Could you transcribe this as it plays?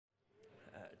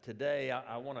Today,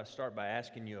 I want to start by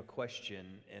asking you a question,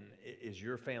 and is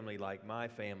your family like my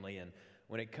family? And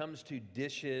when it comes to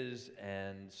dishes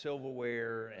and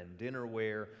silverware and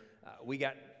dinnerware, we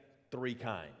got three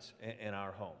kinds in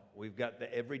our home. We've got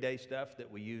the everyday stuff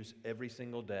that we use every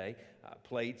single day,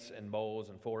 plates and bowls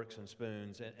and forks and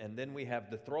spoons, and then we have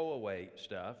the throwaway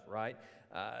stuff, right,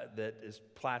 that is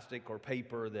plastic or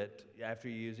paper that after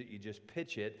you use it, you just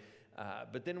pitch it.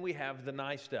 But then we have the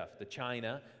nice stuff, the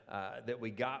china that we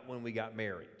got when we got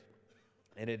married.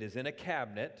 And it is in a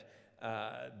cabinet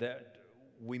that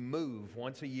we move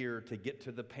once a year to get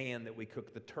to the pan that we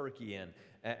cook the turkey in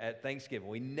at Thanksgiving.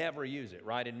 We never use it,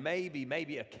 right? And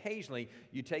maybe occasionally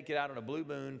you take it out on a blue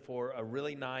moon for a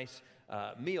really nice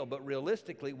meal, but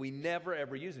realistically, we never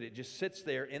ever use it. It just sits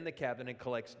there in the cabinet and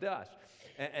collects dust.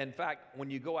 And in fact, when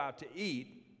you go out to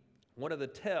eat, one of the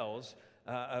tells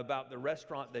about the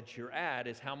restaurant that you're at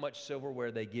is how much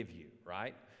silverware they give you,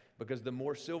 right? Because the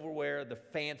more silverware, the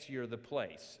fancier the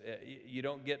place. You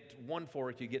don't get one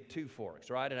fork, you get two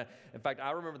forks, right? And in fact,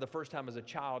 I remember the first time as a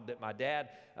child that my dad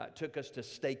took us to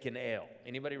Steak and Ale.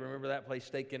 Anybody remember that place,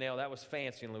 Steak and Ale? That was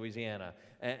fancy in Louisiana,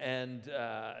 and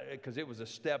because it was a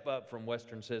step up from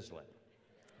Western Sizzling.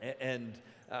 And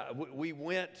we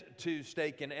went to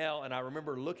Steak and Ale, and I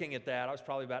remember looking at that. I was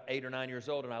probably about 8 or 9 years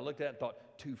old, and I looked at it and thought,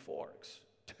 two forks.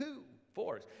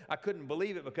 I couldn't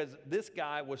believe it because this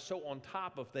guy was so on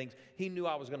top of things, he knew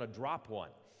I was going to drop one.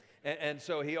 And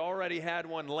so he already had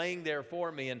one laying there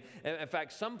for me. And in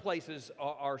fact, some places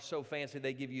are so fancy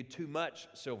they give you too much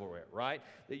silverware, right?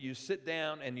 That you sit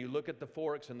down and you look at the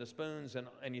forks and the spoons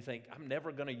and you think, I'm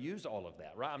never going to use all of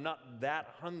that, right? I'm not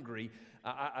that hungry.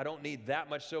 I don't need that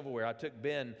much silverware. I took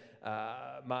Ben,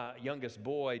 my youngest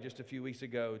boy, just a few weeks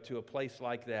ago to a place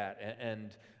like that.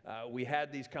 And we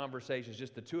had these conversations,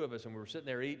 just the two of us, and we were sitting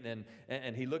there eating,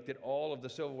 and he looked at all of the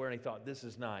silverware and he thought, this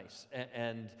is nice.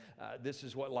 And this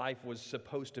is what life was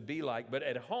supposed to be like. But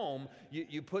at home,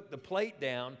 you put the plate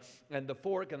down, and the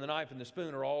fork and the knife and the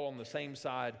spoon are all on the same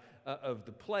side of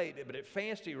the plate. But at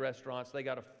fancy restaurants, they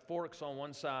got forks on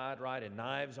one side, right, and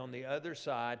knives on the other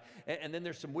side. And then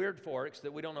there's some weird forks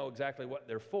that we don't know exactly what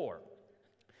they're for.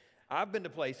 I've been to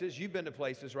places, you've been to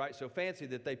places, right, so fancy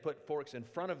that they put forks in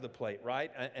front of the plate,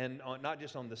 right, and not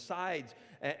just on the sides.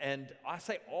 And I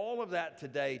say all of that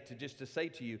today to say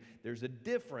to you, there's a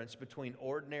difference between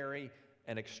ordinary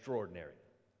and extraordinary.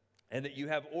 And that you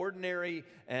have ordinary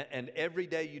and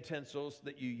everyday utensils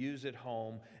that you use at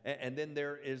home, and then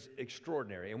there is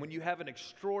extraordinary. And when you have an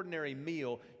extraordinary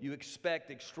meal, you expect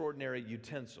extraordinary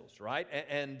utensils, right?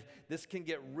 And this can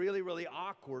get really, really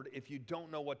awkward if you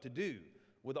don't know what to do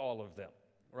with all of them,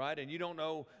 right? And you don't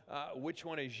know which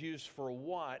one is used for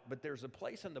what, but there's a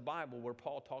place in the Bible where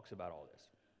Paul talks about all this.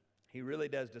 He really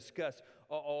does discuss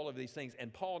all of these things.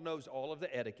 And Paul knows all of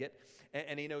the etiquette,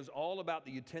 and he knows all about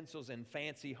the utensils in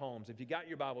fancy homes. If you got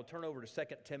your Bible, turn over to 2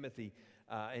 Timothy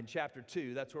in chapter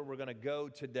 2. That's where we're going to go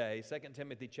today, 2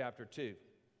 Timothy chapter 2.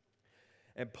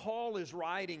 And Paul is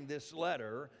writing this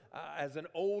letter as an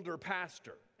older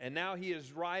pastor. And now he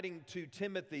is writing to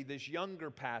Timothy, this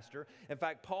younger pastor. In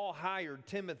fact, Paul hired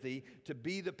Timothy to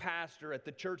be the pastor at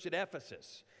the church at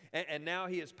Ephesus. And now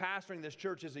he is pastoring this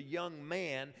church as a young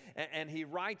man, and he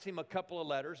writes him a couple of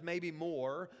letters, maybe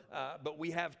more, but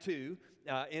we have two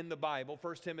in the Bible,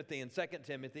 1 Timothy and 2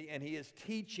 Timothy, and he is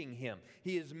teaching him.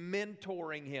 He is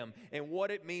mentoring him in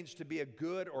what it means to be a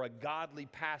good or a godly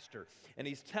pastor. And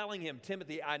he's telling him,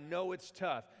 Timothy, I know it's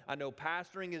tough. I know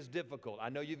pastoring is difficult. I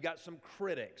know you've got some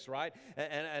critics, right?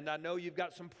 And I know you've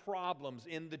got some problems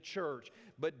in the church,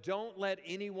 but don't let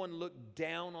anyone look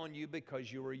down on you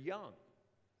because you are young.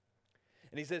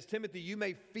 And he says, Timothy, you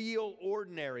may feel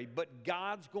ordinary, but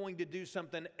God's going to do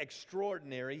something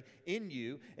extraordinary in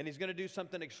you, and he's going to do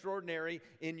something extraordinary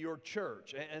in your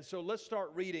church. And so let's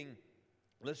start reading.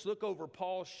 Let's look over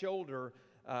Paul's shoulder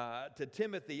to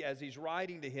Timothy as he's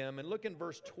writing to him, and look in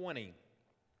verse 20.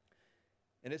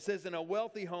 And it says, in a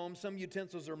wealthy home, some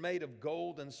utensils are made of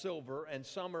gold and silver, and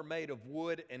some are made of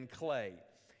wood and clay.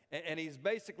 And he's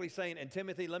basically saying, and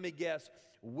Timothy, let me guess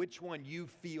which one you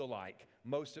feel like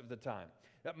most of the time.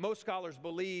 Most scholars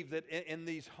believe that in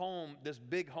this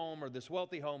big home or this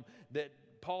wealthy home that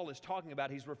Paul is talking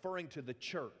about, he's referring to the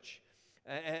church,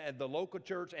 and the local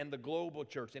church and the global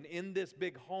church. And in this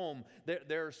big home,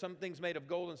 there are some things made of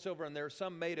gold and silver, and there are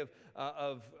some made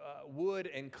of wood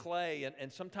and clay.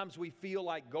 And sometimes we feel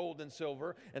like gold and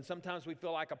silver, and sometimes we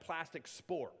feel like a plastic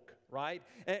spork. Right?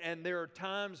 And there are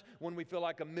times when we feel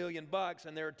like $1 million,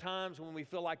 and there are times when we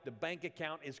feel like the bank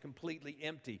account is completely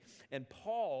empty. And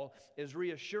Paul is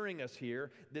reassuring us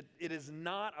here that it is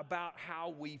not about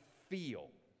how we feel.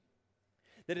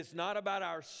 That it's not about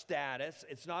our status,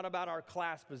 it's not about our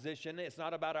class position, it's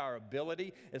not about our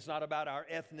ability, it's not about our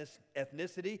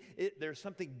ethnicity. There's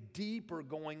something deeper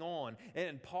going on.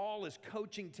 And Paul is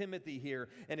coaching Timothy here.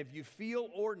 And if you feel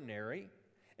ordinary,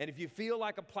 and if you feel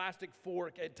like a plastic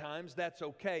fork at times, that's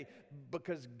okay,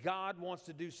 because God wants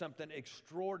to do something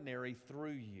extraordinary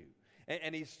through you.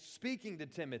 And he's speaking to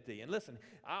Timothy. And listen,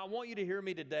 I want you to hear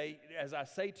me today as I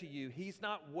say to you, he's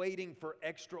not waiting for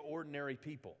extraordinary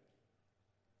people.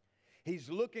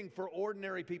 He's looking for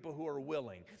ordinary people who are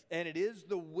willing. And it is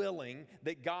the willing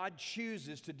that God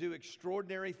chooses to do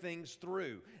extraordinary things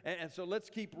through. And so let's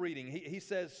keep reading. He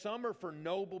says, some are for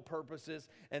noble purposes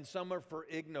and some are for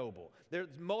ignoble. There's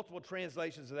multiple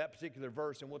translations of that particular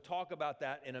verse, and we'll talk about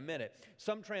that in a minute.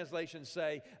 Some translations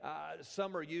say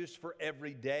some are used for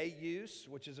everyday use,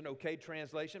 which is an okay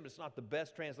translation, but it's not the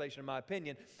best translation in my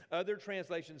opinion. Other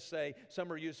translations say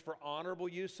some are used for honorable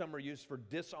use, some are used for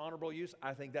dishonorable use.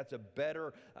 I think that's a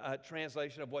better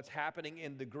translation of what's happening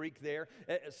in the Greek there.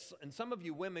 And some of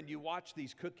you women, you watch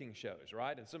these cooking shows,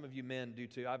 right? And some of you men do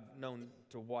too. I've known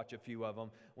to watch a few of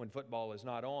them when football is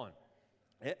not on.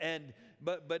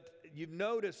 But you've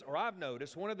noticed, or I've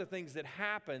noticed, one of the things that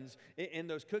happens in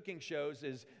those cooking shows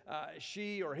is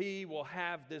she or he will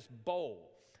have this bowl.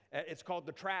 It's called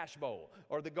the trash bowl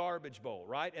or the garbage bowl,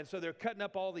 right? And so they're cutting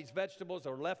up all these vegetables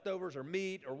or leftovers or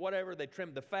meat or whatever. They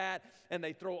trim the fat and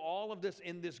they throw all of this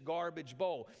in this garbage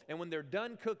bowl. And when they're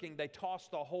done cooking, they toss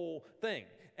the whole thing.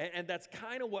 And that's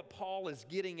kind of what Paul is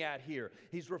getting at here.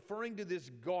 He's referring to this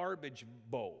garbage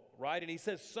bowl, right? And he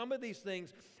says some of these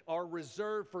things are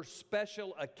reserved for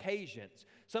special occasions.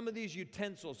 Some of these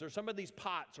utensils or some of these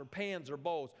pots or pans or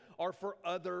bowls are for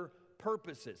other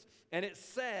purposes. And it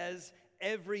says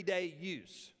everyday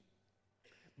use.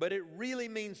 But it really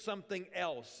means something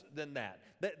else than that.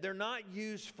 That they're not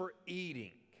used for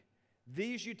eating.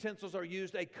 These utensils are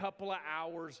used a couple of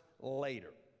hours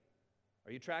later.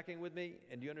 Are you tracking with me?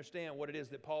 And do you understand what it is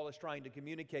that Paul is trying to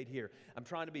communicate here? I'm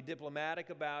trying to be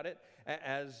diplomatic about it,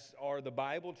 as are the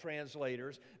Bible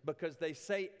translators, because they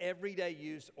say everyday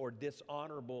use or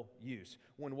dishonorable use,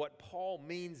 when what Paul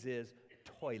means is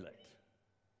toilet.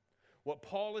 What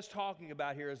Paul is talking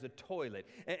about here is a toilet.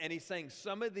 And he's saying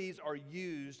some of these are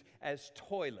used as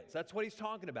toilets. That's what he's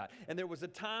talking about. And there was a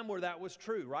time where that was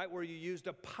true, right? Where you used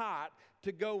a pot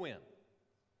to go in.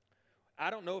 I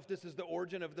don't know if this is the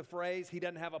origin of the phrase, he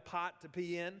doesn't have a pot to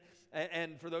pee in.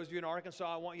 And for those of you in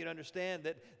Arkansas, I want you to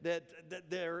understand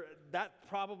that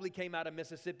probably came out of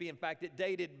Mississippi. In fact, it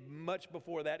dated much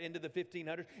before that, into the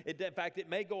 1500s. In fact, it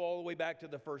may go all the way back to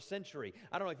the 1st century.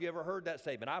 I don't know if you ever heard that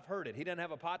statement. I've heard it. He doesn't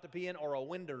have a pot to pee in or a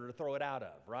window to throw it out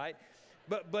of, right?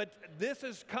 But this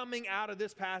is coming out of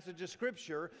this passage of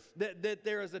Scripture that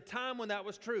there is a time when that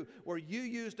was true, where you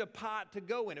used a pot to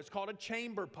go in. It's called a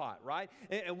chamber pot, right?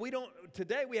 And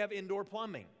today we have indoor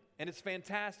plumbing. And it's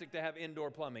fantastic to have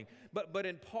indoor plumbing. But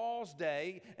in Paul's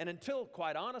day, and until,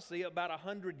 quite honestly, about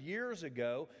 100 years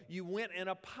ago, you went in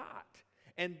a pot.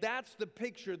 And that's the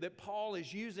picture that Paul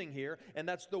is using here, and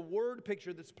that's the word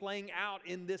picture that's playing out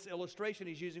in this illustration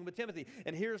he's using with Timothy.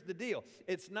 And here's the deal.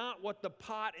 It's not what the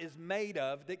pot is made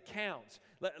of that counts.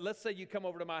 Let's say you come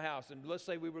over to my house, and let's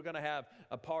say we were going to have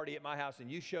a party at my house, and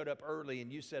you showed up early,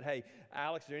 and you said, hey,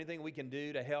 Alex, is there anything we can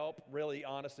do to help? Really,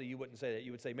 honestly, you wouldn't say that.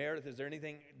 You would say, Meredith, is there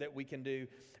anything that we can do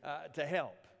to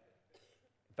help?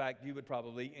 In fact, you would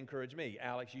probably encourage me.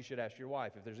 Alex, you should ask your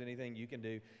wife if there's anything you can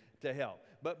do to help.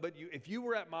 But if you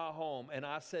were at my home and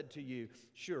I said to you,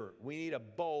 sure, we need a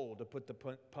bowl to put the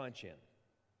punch in.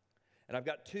 And I've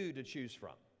got two to choose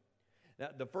from. Now,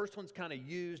 the first one's kind of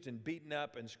used and beaten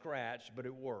up and scratched, but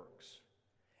it works.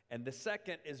 And the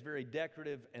second is very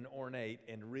decorative and ornate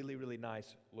and really, really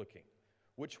nice looking.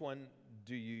 Which one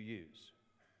do you use?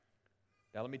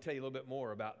 Now, let me tell you a little bit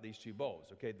more about these two bowls.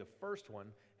 Okay, the first one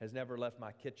has never left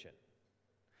my kitchen.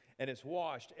 And it's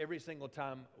washed every single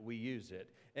time we use it.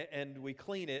 And we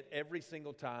clean it every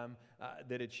single time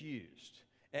that it's used.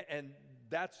 And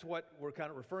that's what we're kind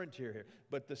of referring to here.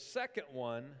 But the second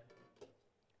one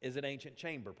is an ancient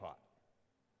chamber pot.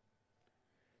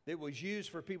 It was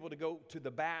used for people to go to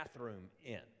the bathroom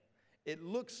in. It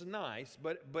looks nice,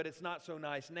 but it's not so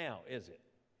nice now, is it?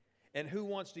 And who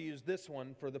wants to use this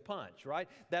one for the punch, right?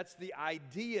 That's the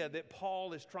idea that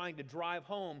Paul is trying to drive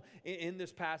home in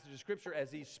this passage of Scripture as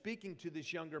he's speaking to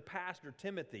this younger pastor,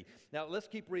 Timothy. Now, let's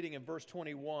keep reading in verse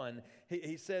 21.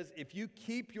 He says, if you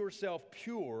keep yourself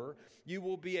pure, you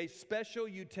will be a special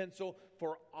utensil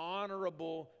for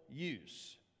honorable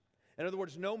use. In other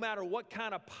words, no matter what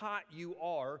kind of pot you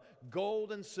are,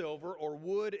 gold and silver or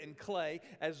wood and clay,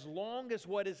 as long as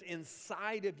what is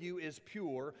inside of you is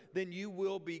pure, then you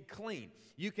will be clean.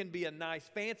 You can be a nice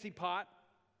fancy pot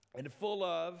and full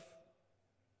of,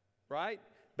 right,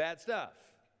 bad stuff.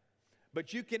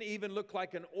 But you can even look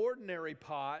like an ordinary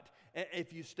pot. And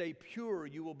if you stay pure,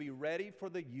 you will be ready for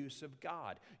the use of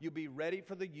God. You'll be ready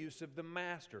for the use of the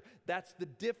Master. That's the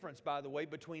difference, by the way,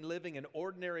 between living an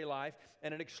ordinary life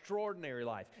and an extraordinary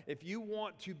life. If you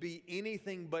want to be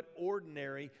anything but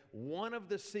ordinary, one of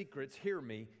the secrets, hear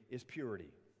me, is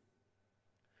purity.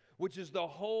 Which is the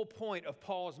whole point of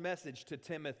Paul's message to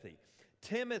Timothy.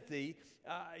 Timothy,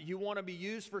 you want to be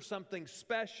used for something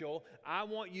special. I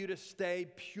want you to stay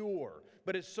pure.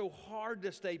 But it's so hard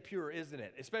to stay pure, isn't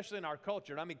it? Especially in our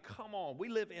culture. I mean, come on. We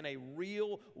live in a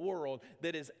real world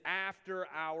that is after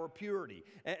our purity.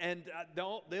 And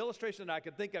the illustration that I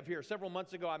could think of here, several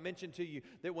months ago, I mentioned to you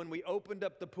that when we opened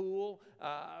up the pool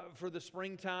for the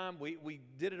springtime, we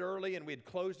did it early and we had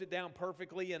closed it down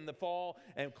perfectly in the fall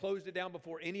and closed it down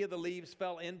before any of the leaves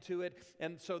fell into it.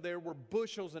 And so there were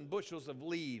bushels and bushels of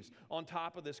leaves on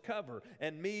top of this cover.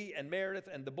 And me and Meredith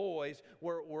and the boys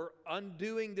were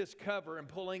undoing this cover and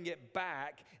pulling it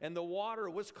back, and the water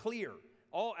was clear.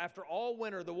 After all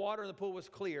winter, the water in the pool was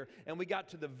clear, and we got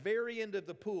to the very end of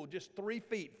the pool, just 3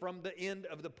 feet from the end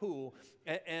of the pool,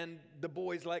 and the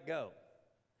boys let go.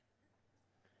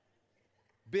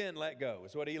 Ben let go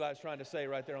is what Eli's trying to say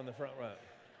right there on the front row.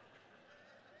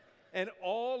 And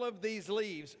all of these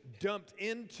leaves dumped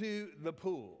into the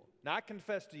pool. Now, I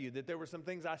confess to you that there were some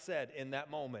things I said in that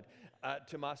moment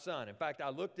to my son. In fact, I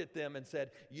looked at them and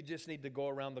said, you just need to go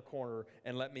around the corner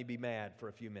and let me be mad for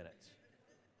a few minutes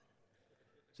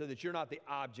so that you're not the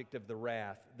object of the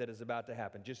wrath that is about to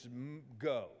happen. Just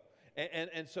go.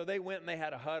 And so they went and they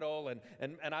had a huddle,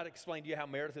 and I'd explained to you how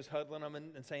Meredith is huddling them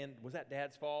and saying, was that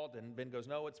Dad's fault? And Ben goes,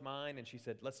 no, it's mine. And she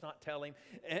said, let's not tell him.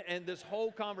 And this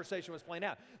whole conversation was playing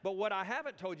out. But what I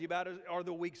haven't told you about are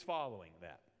the weeks following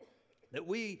that. That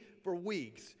we, for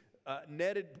weeks,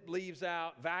 netted leaves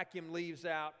out, vacuumed leaves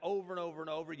out, over and over and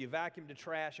over. You vacuum the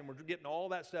trash, and we're getting all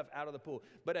that stuff out of the pool.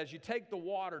 But as you take the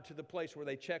water to the place where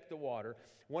they check the water,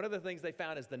 one of the things they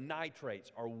found is the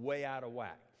nitrates are way out of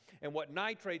whack. And what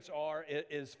nitrates are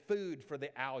is food for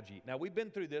the algae. Now, we've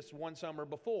been through this one summer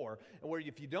before, where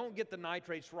if you don't get the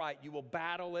nitrates right, you will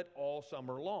battle it all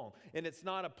summer long. And it's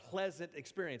not a pleasant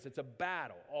experience. It's a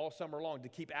battle all summer long to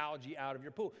keep algae out of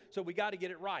your pool. So we got to get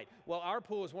it right. Well, our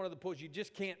pool is one of the pools you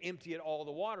just can't empty all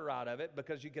the water out of it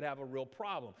because you could have a real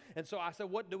problem. And so I said,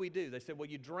 what do we do? They said, well,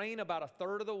 you drain about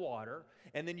 1/3 of the water,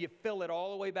 and then you fill it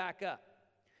all the way back up.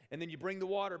 And then you bring the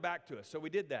water back to us. So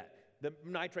we did that. The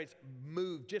nitrates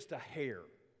moved just a hair.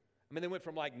 I mean, they went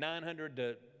from like 900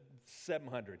 to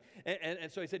 700.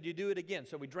 And so he said, you do it again.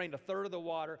 So we drained 1/3 of the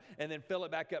water and then fill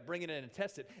it back up, bring it in and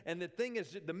test it. And the thing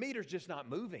is, the meter's just not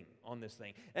moving on this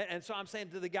thing. And so I'm saying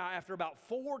to the guy, after about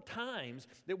 4 times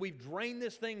that we've drained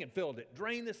this thing and filled it,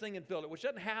 drained this thing and filled it, which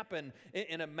doesn't happen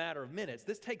in a matter of minutes.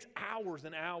 This takes hours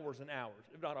and hours and hours,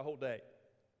 if not a whole day.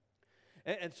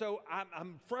 And so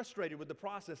I'm frustrated with the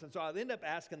process. And so I end up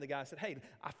asking the guy, I said, hey,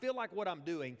 I feel like what I'm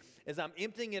doing is I'm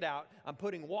emptying it out, I'm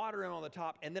putting water in on the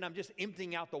top, and then I'm just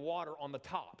emptying out the water on the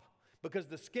top. Because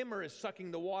the skimmer is sucking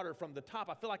the water from the top.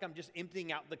 I feel like I'm just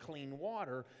emptying out the clean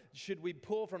water. Should we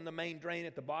pull from the main drain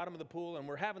at the bottom of the pool? And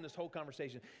we're having this whole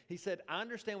conversation. He said, I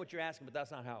understand what you're asking, but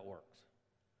that's not how it works.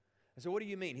 I said, what do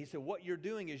you mean? He said, what you're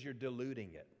doing is you're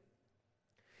diluting it.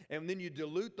 And then you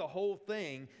dilute the whole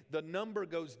thing, the number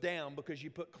goes down because you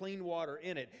put clean water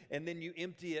in it, and then you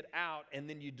empty it out, and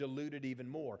then you dilute it even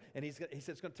more. And he said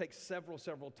it's going to take several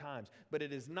times. But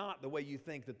it is not the way you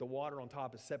think, that the water on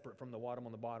top is separate from the water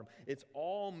on the bottom. It's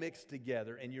all mixed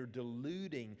together, and you're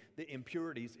diluting the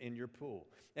impurities in your pool.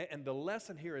 And the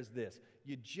lesson here is this: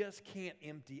 you just can't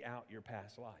empty out your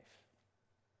past life.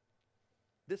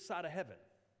 This side of heaven.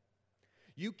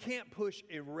 You can't push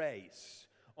erase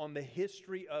on the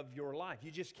history of your life. You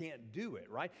just can't do it,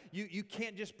 right? You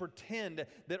can't just pretend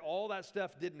that all that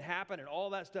stuff didn't happen and all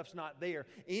that stuff's not there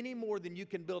any more than you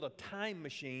can build a time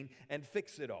machine and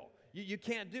fix it all. You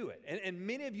can't do it. And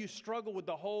many of you struggle with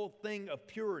the whole thing of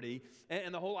purity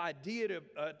and the whole idea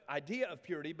of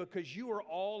purity because you are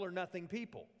all or nothing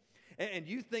people. And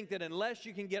you think that unless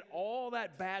you can get all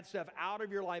that bad stuff out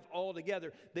of your life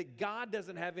altogether, that God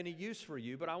doesn't have any use for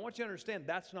you. But I want you to understand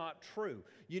that's not true.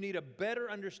 You need a better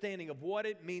understanding of what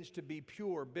it means to be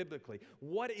pure biblically.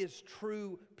 What is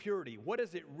true purity? What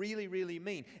does it really, really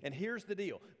mean? And here's the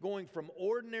deal. Going from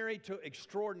ordinary to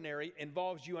extraordinary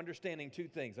involves you understanding 2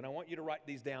 things. And I want you to write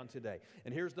these down today.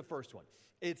 And here's the first one.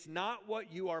 It's not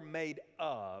what you are made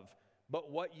of, but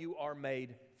what you are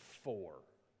made for.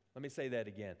 Let me say that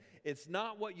again. It's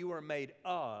not what you are made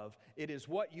of, it is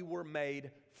what you were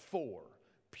made for.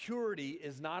 Purity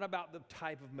is not about the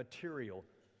type of material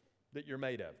that you're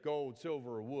made of, gold,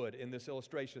 silver, or wood, in this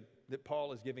illustration that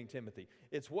Paul is giving Timothy.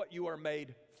 It's what you are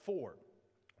made for.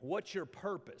 What's your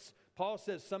purpose? Paul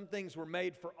says some things were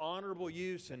made for honorable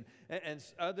use and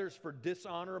others for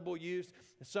dishonorable use.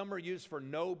 Some are used for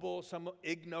noble, some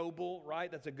ignoble,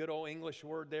 right? That's a good old English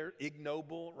word there,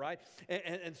 ignoble, right?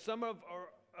 And some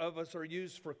of us are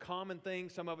used for common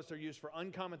things. Some of us are used for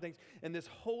uncommon things. In this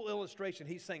whole illustration,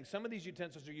 he's saying some of these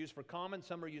utensils are used for common,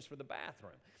 some are used for the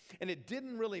bathroom. And it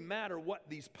didn't really matter what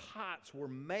these pots were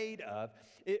made of.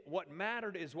 What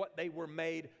mattered is what they were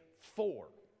made for.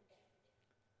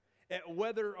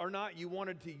 Whether or not you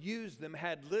wanted to use them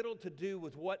had little to do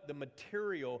with what the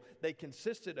material they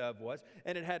consisted of was,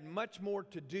 and it had much more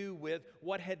to do with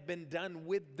what had been done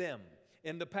with them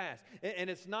in the past. And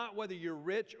it's not whether you're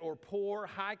rich or poor,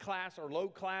 high class or low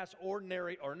class,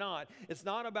 ordinary or not. It's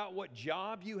not about what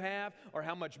job you have or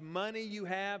how much money you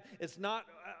have. It's not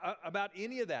about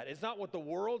any of that. It's not what the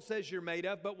world says you're made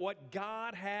of, but what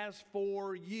God has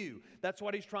for you. That's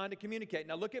what he's trying to communicate.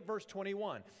 Now look at verse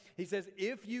 21. He says,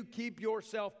 if you keep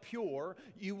yourself pure,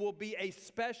 you will be a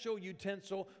special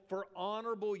utensil for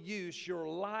honorable use. Your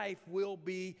life will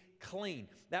be clean.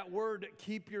 That word,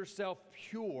 keep yourself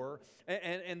pure,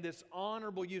 and this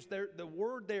honorable use, the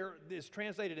word there is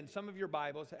translated in some of your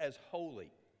Bibles as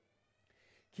holy.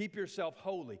 Keep yourself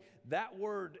holy. That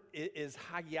word is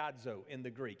hagiadzo in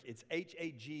the Greek. It's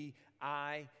Hagiazo,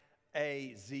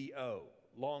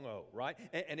 long O, right?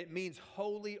 And it means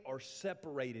holy or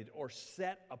separated or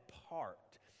set apart.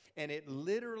 And it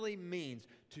literally means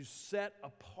to set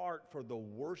apart for the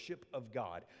worship of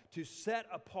God, to set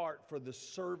apart for the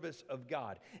service of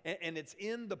God. And it's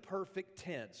in the perfect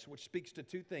tense, which speaks to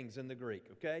two things in the Greek,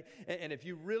 okay? And if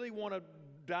you really want to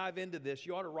dive into this,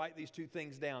 you ought to write these two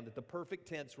things down that the perfect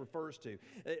tense refers to.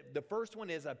 The first one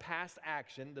is a past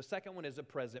action. The second one is a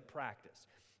present practice.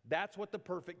 That's what the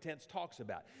perfect tense talks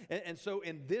about. And so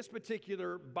in this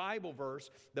particular Bible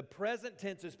verse, the present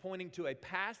tense is pointing to a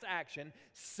past action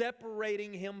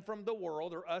separating him from the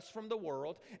world or us from the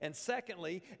world. And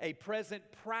secondly, a present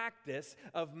practice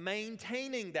of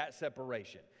maintaining that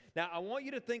separation. Now, I want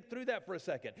you to think through that for a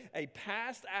second. A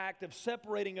past act of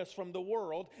separating us from the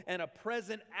world and a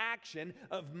present action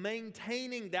of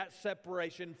maintaining that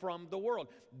separation from the world.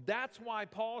 That's why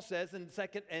Paul says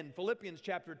in Philippians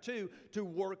chapter 2 to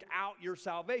work out your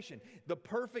salvation. The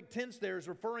perfect tense there is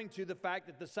referring to the fact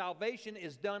that the salvation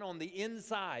is done on the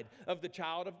inside of the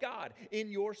child of God, in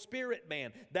your spirit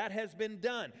man. That has been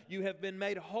done. You have been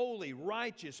made holy,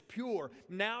 righteous, pure.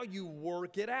 Now you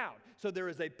work it out. So there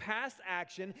is a past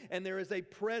action and there is a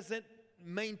present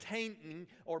maintaining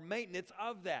or maintenance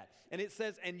of that. And it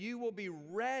says, and you will be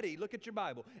ready, look at your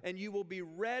Bible, and you will be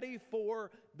ready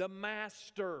for the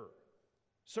master.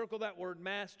 Circle that word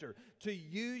master, to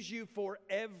use you for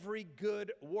every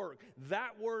good work.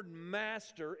 That word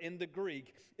master in the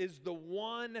Greek is the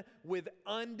one with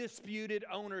undisputed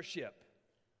ownership.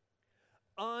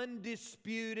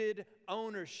 Undisputed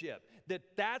ownership.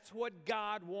 That's what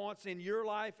God wants in your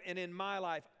life and in my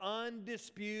life.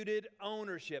 Undisputed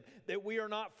ownership. That we are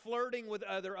not flirting with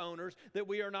other owners. That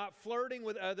we are not flirting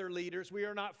with other leaders. We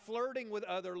are not flirting with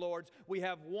other lords. We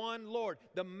have one Lord,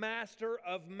 the master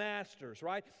of masters,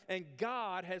 right? And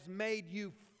God has made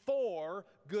you for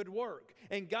good work.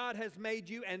 And God has made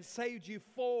you and saved you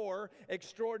for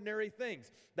extraordinary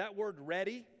things. That word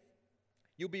ready,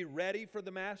 you'll be ready for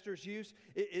the master's use.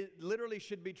 It literally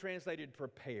should be translated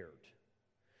prepared.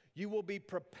 You will be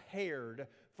prepared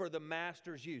for the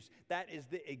master's use. That is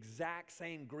the exact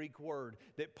same Greek word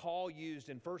that Paul used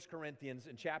in 1 Corinthians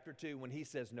in chapter 2 when he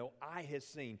says, no eye has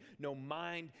seen, no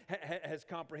mind has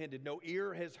comprehended, no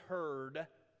ear has heard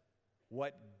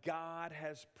what God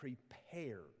has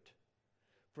prepared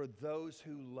for those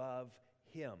who love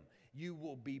Him. You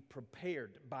will be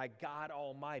prepared by God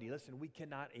Almighty. Listen, we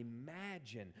cannot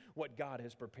imagine what God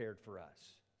has prepared for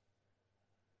us.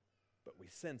 But we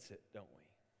sense it, don't we?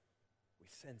 We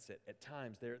sense it. At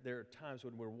times, there are times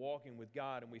when we're walking with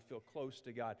God and we feel close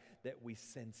to God that we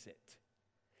sense it.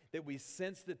 That we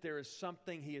sense that there is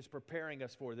something He is preparing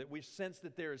us for. That we sense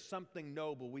that there is something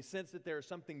noble. We sense that there is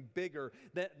something bigger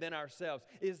than ourselves.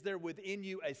 Is there within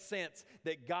you a sense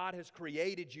that God has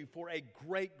created you for a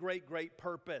great, great, great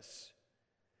purpose?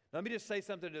 Let me just say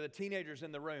something to the teenagers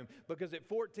in the room, because at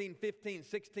 14, 15,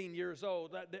 16 years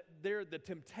old, the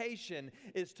temptation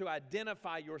is to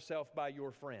identify yourself by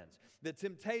your friends. The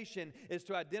temptation is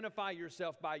to identify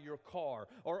yourself by your car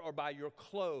or by your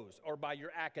clothes or by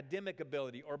your academic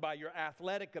ability or by your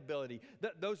athletic ability.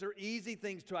 Those are easy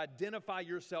things to identify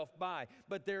yourself by,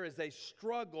 but there is a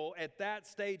struggle at that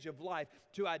stage of life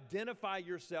to identify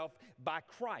yourself by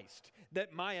Christ,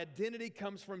 that my identity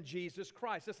comes from Jesus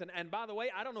Christ. Listen, and by the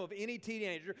way, I don't know of any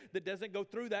teenager that doesn't go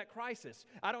through that crisis.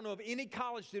 I don't know of any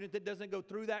college student that doesn't go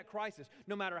through that crisis.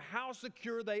 No matter how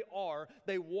secure they are,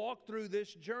 they walk through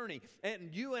this journey. And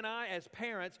you and I as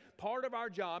parents, part of our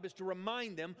job is to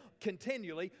remind them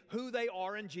continually who they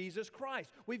are in Jesus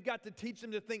Christ. We've got to teach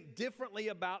them to think differently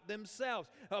about themselves,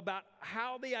 about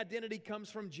how the identity comes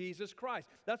from Jesus Christ.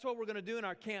 That's what we're going to do in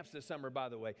our camps this summer, by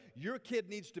the way. Your kid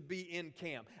needs to be in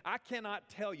camp. I cannot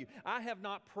tell you, I have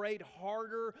not prayed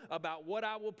harder about what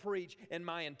I will preach in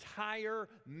my entire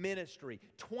ministry.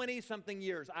 20-something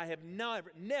years, I have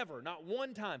never, not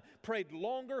one time, prayed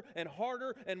longer and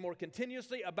harder and more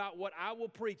continuously about what I will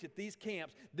preach at these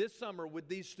camps this summer with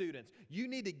these students. You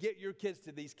need to get your kids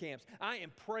to these camps. I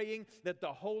am praying that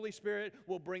the Holy Spirit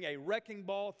will bring a wrecking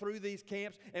ball through these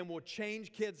camps and will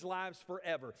change kids' lives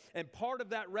forever. And part of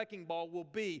that wrecking ball will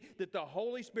be that the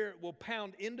Holy Spirit will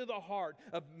pound into the heart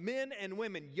of men and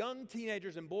women, young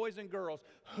teenagers and boys and girls,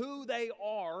 who they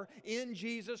are in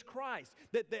Jesus Christ,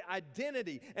 that the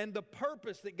identity and the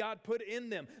purpose that God put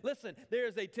in them. Listen, there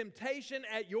is a temptation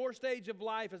at your stage of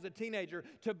life as a teenager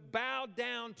to bow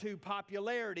down to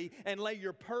popularity and lay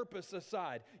your purpose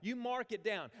aside. You mark it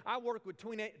down. I worked with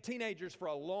teenagers for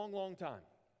a long, long time.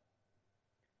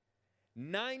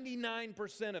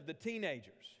 99% of the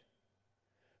teenagers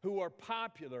who are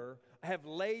popular have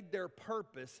laid their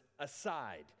purpose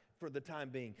aside for the time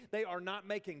being. They are not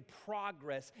making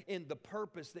progress in the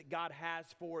purpose that God has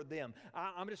for them.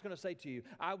 I'm just going to say to you,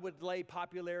 I would lay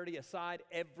popularity aside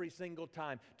every single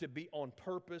time to be on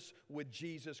purpose with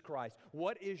Jesus Christ.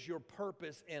 What is your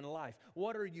purpose in life?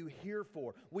 What are you here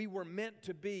for? We were meant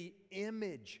to be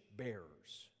image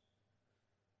bearers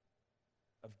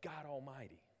of God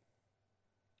Almighty,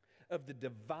 of the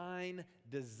divine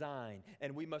design.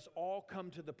 And we must all come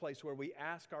to the place where we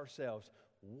ask ourselves,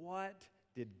 what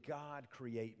did God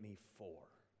create me for?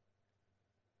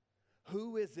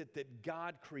 Who is it that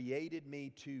God created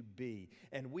me to be?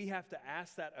 And we have to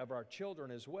ask that of our children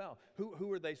as well.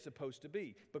 Who are they supposed to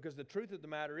be? Because the truth of the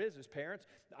matter is, as parents,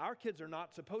 our kids are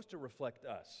not supposed to reflect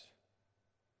us.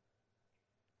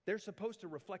 They're supposed to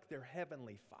reflect their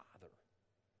Heavenly Father.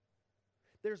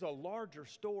 There's a larger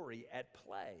story at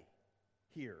play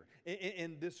here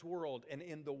in this world and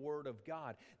in the Word of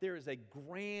God. There is a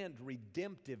grand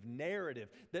redemptive narrative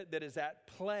that is at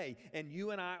play, and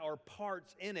you and I are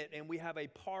parts in it, and we have a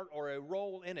part or a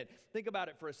role in it. Think about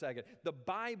it for a second. The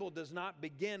Bible does not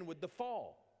begin with the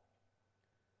fall.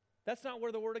 That's not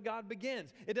where the Word of God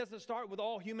begins. It doesn't start with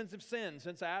all humans have sinned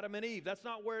since Adam and Eve. That's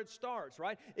not where it starts,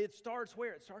 right? It starts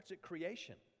where? It starts at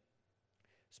creation.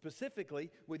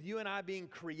 Specifically, with you and I being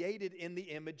created in the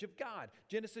image of God.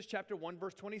 Genesis chapter 1,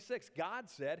 verse 26, God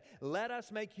said, let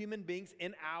us make human beings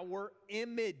in our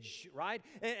image, right?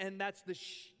 And that's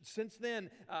since then,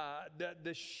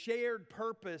 the shared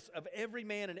purpose of every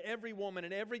man and every woman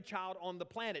and every child on the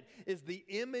planet is the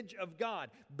image of God,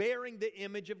 bearing the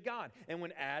image of God. And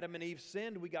when Adam and Eve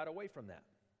sinned, we got away from that.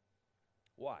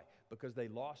 Why? Because they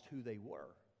lost who they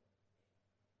were.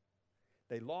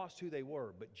 They lost who they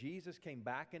were, but Jesus came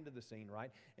back into the scene,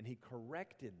 right? And He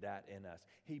corrected that in us.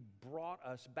 He brought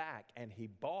us back, and He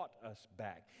bought us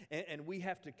back. And we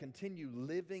have to continue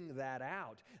living that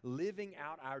out, living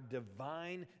out our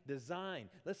divine design.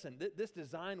 Listen, this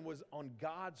design was on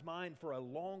God's mind for a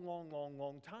long, long, long,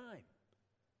 long time,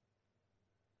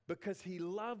 because He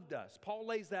loved us. Paul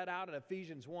lays that out in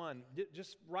Ephesians 1.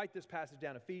 Just write this passage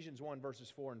down, Ephesians 1,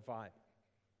 verses 4 and 5.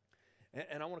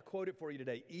 And I want to quote it for you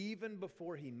today. Even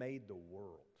before He made the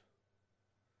world.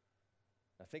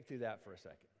 Now think through that for a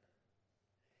second.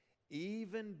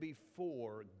 Even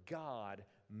before God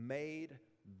made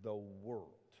the world.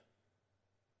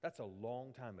 That's a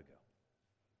long time ago.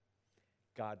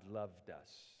 God loved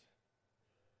us.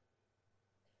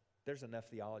 There's enough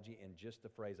theology in just the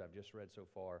phrase I've just read so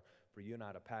far for you and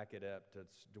I to pack it up, to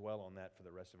dwell on that for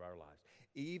the rest of our lives.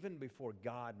 Even before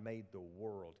God made the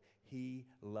world, He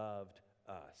loved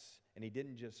us. And He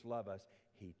didn't just love us,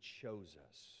 He chose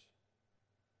us.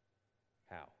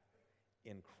 How?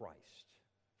 In Christ.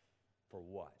 For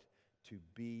what? To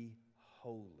be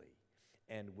holy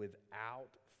and without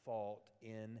fault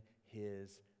in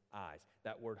His eyes.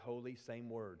 That word holy, same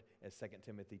word as 2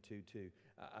 Timothy 2:2.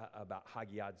 about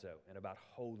hagiadzo and about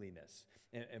holiness.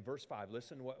 And verse 5,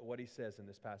 listen what he says in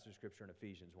this passage of Scripture in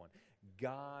Ephesians 1.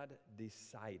 God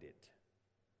decided.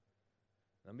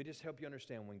 Let me just help you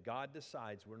understand. When God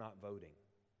decides, we're not voting.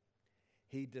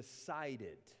 He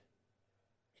decided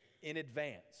in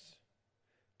advance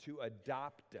to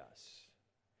adopt us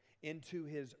into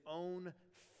His own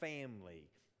family.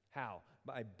 How?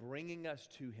 By bringing us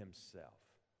to Himself.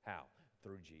 How?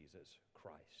 Through Jesus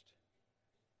Christ.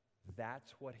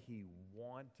 That's what He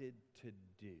wanted to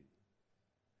do.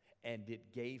 And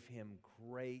it gave Him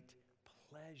great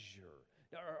pleasure.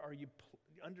 Are you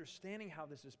understanding how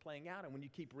this is playing out? And when you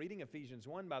keep reading Ephesians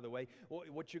 1, by the way,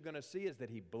 what you're going to see is that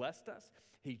He blessed us,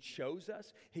 He chose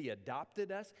us, He adopted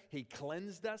us, He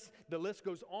cleansed us. The list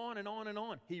goes on and on and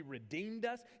on. He redeemed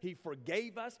us, He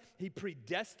forgave us, He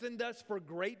predestined us for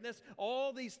greatness.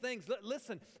 All these things.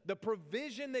 Listen, the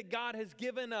provision that God has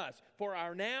given us for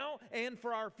our now and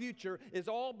for our future is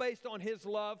all based on His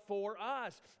love for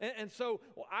us. And so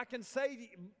I can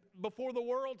say before the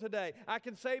world today, I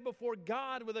can say before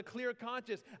God with a clear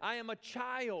conscience, I am a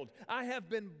child. I have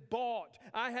been bought.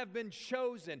 I have been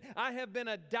chosen. I have been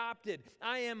adopted.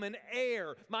 I am an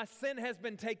heir. My sin has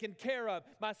been taken care of.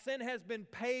 My sin has been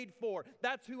paid for.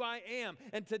 That's who I am.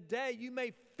 And today you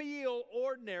may feel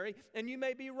ordinary, and you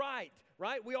may be right.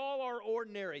 Right? We all are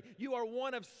ordinary. You are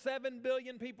one of 7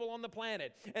 billion people on the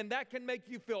planet, and that can make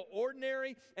you feel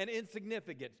ordinary and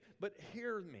insignificant. But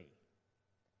hear me.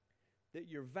 That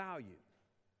your value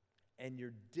and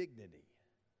your dignity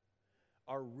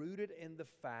are rooted in the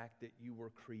fact that you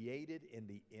were created in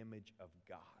the image of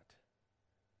God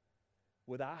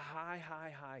with a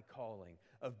high calling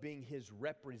of being His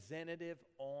representative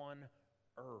on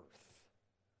earth.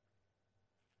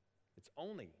 It's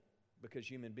only because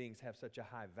human beings have such a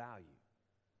high value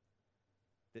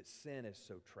that sin is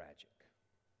so tragic.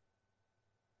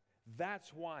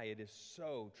 That's why it is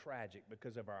so tragic,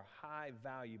 because of our high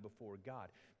value before God.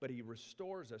 But He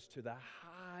restores us to the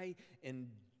high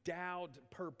endowed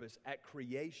purpose at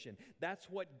creation. That's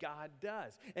what God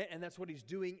does. And that's what He's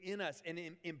doing in us. And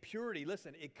in impurity,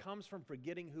 listen, it comes from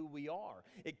forgetting who we are.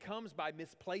 It comes by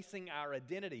misplacing our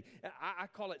identity. I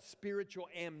call it spiritual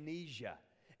amnesia.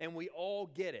 And we all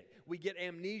get it. We get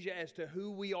amnesia as to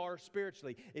who we are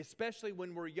spiritually, especially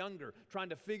when we're younger, trying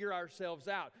to figure ourselves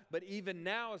out. But even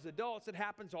now as adults, it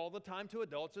happens all the time to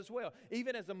adults as well.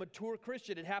 Even as a mature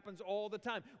Christian, it happens all the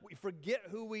time. We forget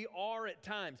who we are at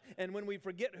times. And when we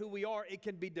forget who we are, it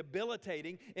can be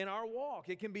debilitating in our walk.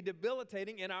 It can be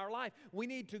debilitating in our life. We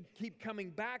need to keep coming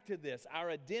back to this,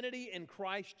 our identity in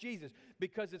Christ Jesus,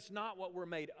 because it's not what we're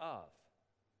made of.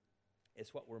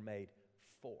 It's what we're made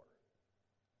for.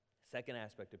 Second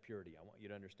aspect of purity I want you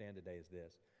to understand today is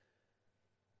this.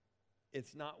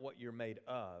 It's not what you're made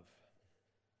of,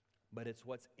 but it's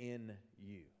what's in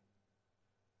you.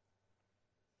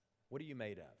 What are you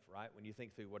made of, right? When you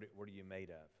think through what are you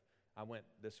made of? I went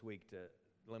this week to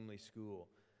Limley School,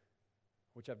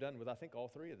 which I've done with, I think, all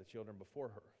 3 of the children before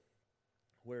her,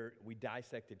 where we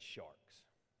dissected sharks.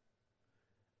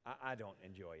 I don't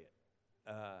enjoy it.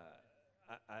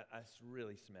 It's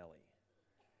really smelly.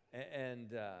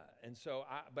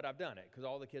 But I've done it because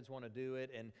all the kids want to do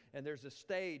it. And there's a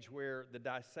stage where the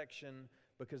dissection,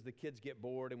 because the kids get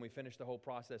bored and we finish the whole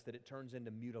process, that it turns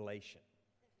into mutilation.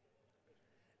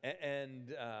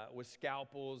 And with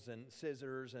scalpels and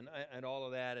scissors and all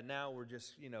of that. And now we're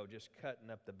just cutting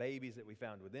up the babies that we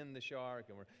found within the shark.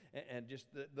 And just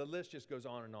the list just goes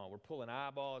on and on. We're pulling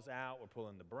eyeballs out. We're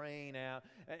pulling the brain out.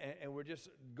 And we're just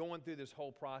going through this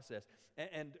whole process.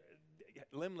 And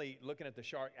Limley, looking at the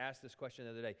shark, asked this question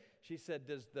the other day. She said,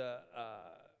 does the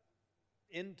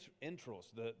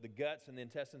entrails, the guts and the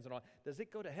intestines and all, does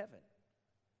it go to heaven?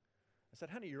 I said,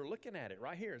 honey, you're looking at it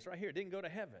right here. It's right here. It didn't go to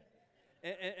heaven.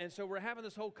 And so we're having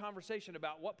this whole conversation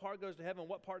about what part goes to heaven,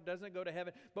 what part doesn't go to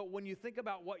heaven. But when you think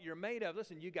about what you're made of,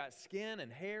 listen, you got skin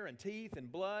and hair and teeth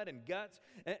and blood and guts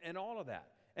and all of that.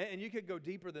 And you could go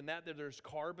deeper than that. There's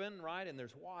carbon, right? And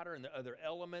there's water and the other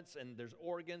elements, and there's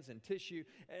organs and tissue.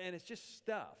 And it's just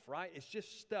stuff, right? It's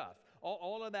just stuff.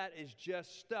 All of that is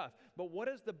just stuff. But what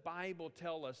does the Bible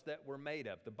tell us that we're made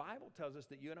of? The Bible tells us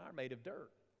that you and I are made of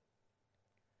dirt.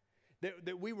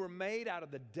 That we were made out of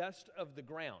the dust of the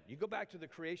ground. You go back to the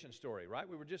creation story, right?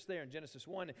 We were just there in Genesis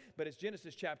 1, but it's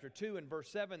Genesis chapter 2 and verse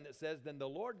 7 that says, then the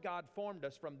Lord God formed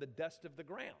us from the dust of the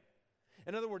ground.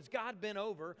 In other words, God bent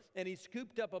over and He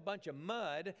scooped up a bunch of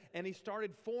mud and He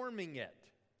started forming it.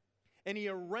 And He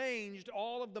arranged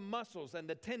all of the muscles and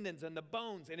the tendons and the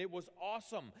bones, and it was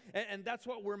awesome. And that's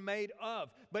what we're made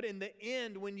of. But in the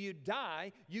end, when you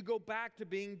die, you go back to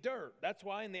being dirt. That's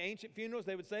why in the ancient funerals,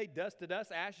 they would say, dust to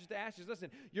dust, ashes to ashes. Listen,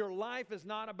 your life is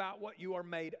not about what you are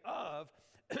made of.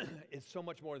 It's so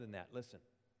much more than that. Listen,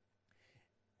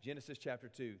 Genesis chapter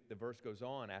 2, the verse goes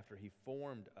on after He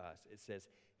formed us. It says,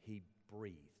 He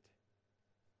breathed.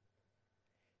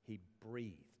 He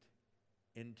breathed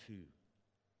into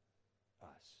us.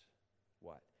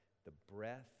 What? The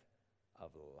breath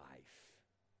of life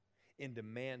into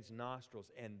man's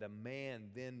nostrils, and the man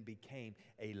then became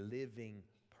a living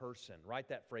person. Write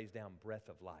that phrase down, breath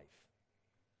of life.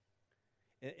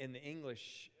 In the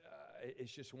English,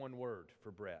 it's just one word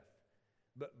for breath.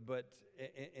 But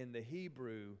in the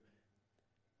Hebrew,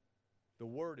 the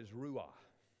word is ruah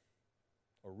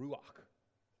or ruach.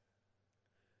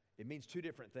 It means two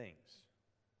different things.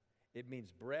 It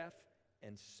means breath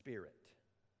and spirit.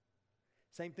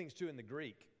 Same thing's true in the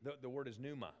Greek. The word is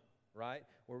pneuma, right?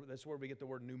 That's where we get the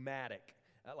word pneumatic,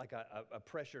 like a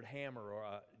pressured hammer or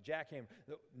a jackhammer.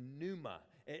 Pneuma.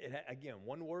 Again,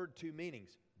 one word, two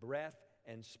meanings, breath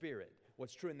and spirit.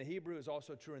 What's true in the Hebrew is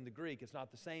also true in the Greek. It's not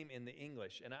the same in the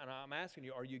English. And I'm asking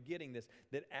you, are you getting this?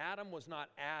 That Adam was not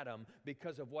Adam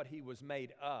because of what he was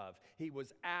made of. He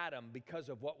was Adam because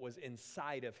of what was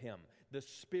inside of him. The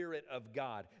Spirit of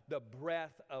God, the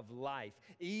breath of life.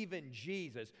 Even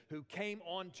Jesus, who came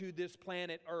onto this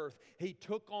planet Earth, He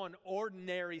took on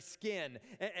ordinary skin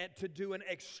and to do an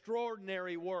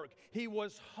extraordinary work. He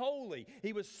was holy.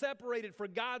 He was separated for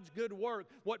God's good work.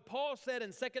 What Paul said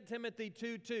in 2 Timothy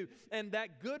 2:2, and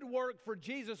that good work for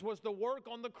Jesus was the work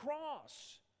on the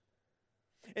cross.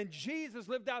 And Jesus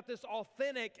lived out this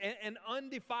authentic and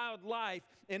undefiled life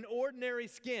in ordinary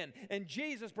skin. And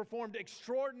Jesus performed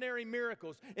extraordinary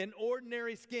miracles in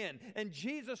ordinary skin. And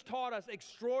Jesus taught us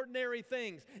extraordinary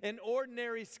things in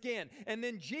ordinary skin. And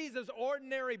then Jesus'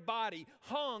 ordinary body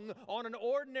hung on an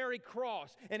ordinary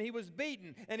cross. And He was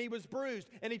beaten and He was bruised.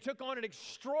 And He took on an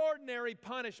extraordinary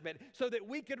punishment so that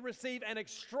we could receive an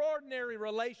extraordinary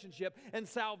relationship and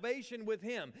salvation with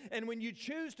Him. And when you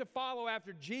choose to follow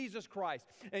after Jesus Christ,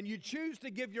 and you choose to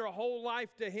give your whole life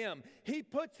to Him, He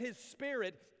puts His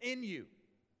Spirit in you.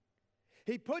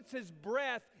 He puts His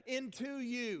breath into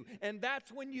you, and that's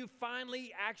when you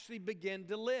finally actually begin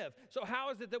to live. So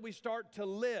how is it that we start to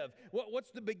live?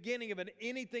 What's the beginning of an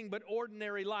anything but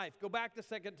ordinary life? Go back to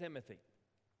 2 Timothy.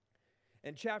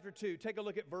 In chapter 2, take a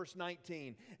look at verse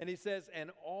 19, and he says,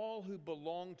 and all who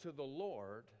belong to the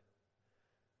Lord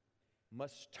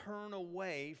must turn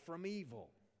away from evil.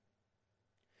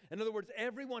 In other words,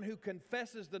 everyone who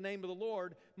confesses the name of the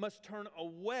Lord must turn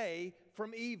away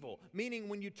from evil. Meaning,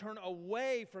 when you turn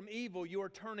away from evil, you are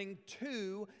turning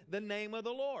to the name of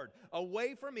the Lord.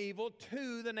 Away from evil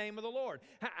to the name of the Lord.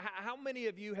 How many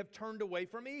of you have turned away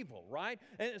from evil, right?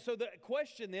 And so the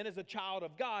question then, as a child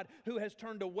of God who has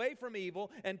turned away from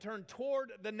evil and turned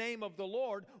toward the name of the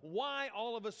Lord, why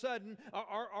all of a sudden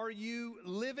are you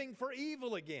living for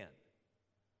evil again?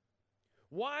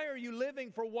 Why are you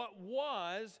living for what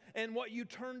was and what you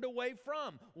turned away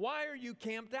from? Why are you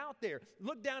camped out there?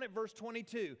 Look down at verse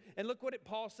 22 and look what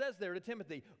Paul says there to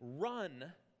Timothy. Run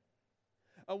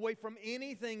away from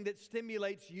anything that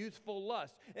stimulates youthful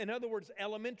lust. In other words,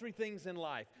 elementary things in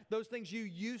life, those things you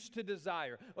used to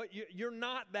desire. You're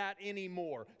not that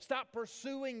anymore. Stop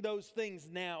pursuing those things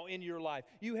now in your life.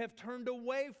 You have turned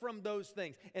away from those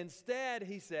things. Instead,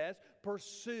 he says,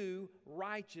 pursue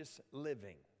righteous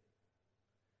living.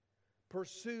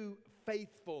 Pursue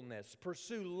faithfulness.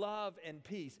 Pursue love and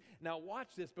peace. Now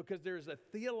watch this, because there is a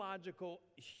theological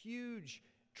huge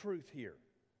truth here.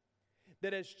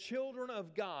 That as children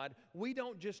of God, we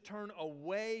don't just turn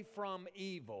away from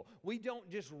evil. We don't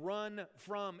just run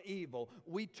from evil.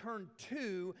 We turn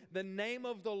to the name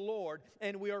of the Lord,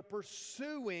 and we are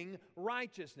pursuing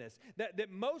righteousness.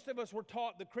 That most of us were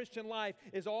taught the Christian life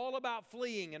is all about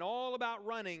fleeing and all about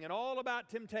running and all about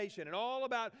temptation and all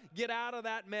about get out of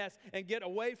that mess and get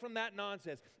away from that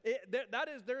nonsense.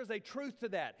 There is a truth to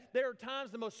that. There are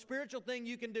times the most spiritual thing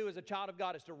you can do as a child of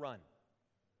God is to run.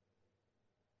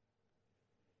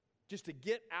 Just to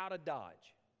get out of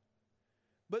Dodge.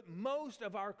 But most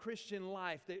of our Christian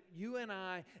life, that you and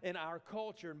I and our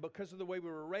culture, and because of the way we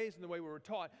were raised and the way we were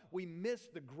taught, we miss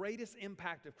the greatest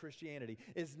impact of Christianity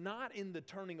is not in the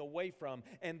turning away from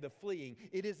and the fleeing.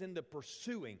 It is in the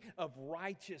pursuing of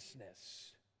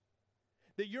righteousness.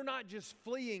 That you're not just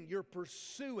fleeing, you're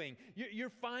pursuing. You're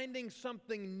finding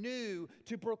something new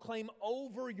to proclaim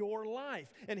over your life.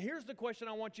 And here's the question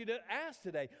I want you to ask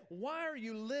today. Why are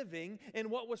you living in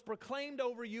what was proclaimed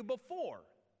over you before?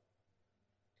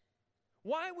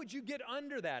 Why would you get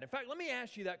under that? In fact, let me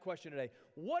ask you that question today.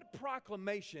 What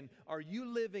proclamation are you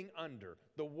living under?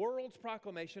 The world's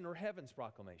proclamation or heaven's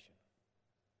proclamation?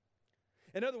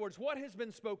 In other words, what has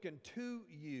been spoken to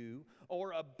you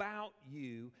or about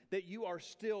you that you are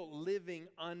still living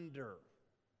under?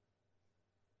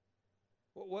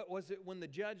 What was it when the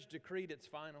judge decreed it's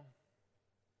final?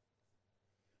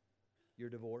 You're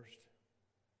divorced.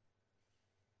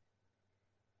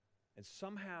 And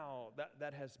somehow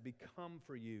that has become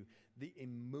for you the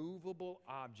immovable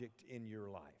object in your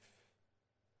life.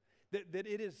 That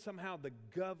it is somehow the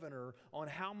governor on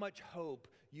how much hope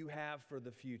you have for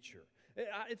the future.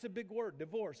 It's a big word,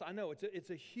 divorce. I know, it's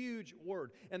a huge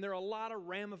word. And there are a lot of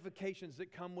ramifications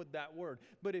that come with that word.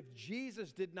 But if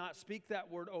Jesus did not speak that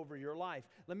word over your life,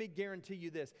 let me guarantee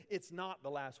you this, it's not the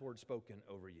last word spoken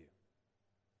over you.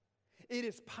 It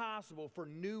is possible for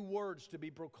new words to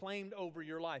be proclaimed over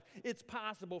your life. It's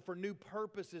possible for new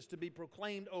purposes to be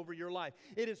proclaimed over your life.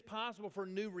 It is possible for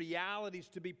new realities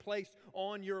to be placed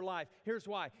on your life. Here's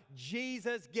why.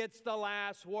 Jesus gets the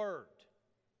last word.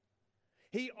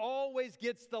 He always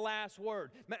gets the last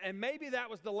word. And maybe that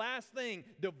was the last thing,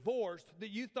 divorced, that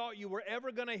you thought you were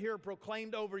ever going to hear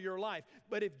proclaimed over your life.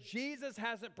 But if Jesus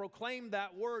hasn't proclaimed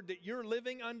that word that you're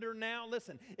living under now,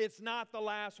 listen, it's not the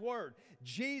last word.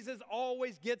 Jesus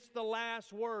always gets the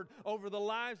last word over the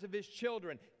lives of His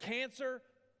children. Cancer,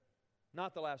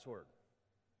 not the last word.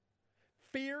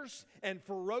 Fierce and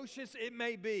ferocious it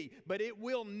may be, but it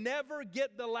will never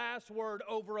get the last word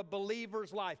over a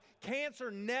believer's life.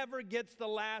 Cancer never gets the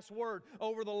last word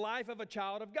over the life of a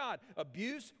child of God.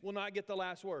 Abuse will not get the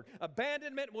last word.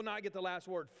 Abandonment will not get the last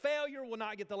word. Failure will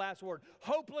not get the last word.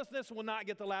 Hopelessness will not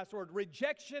get the last word.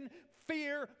 Rejection,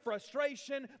 fear,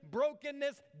 frustration,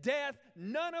 brokenness, death,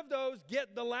 none of those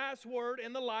get the last word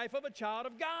in the life of a child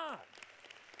of God.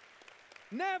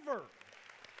 Never.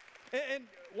 And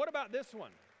what about this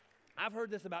one? I've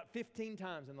heard this about 15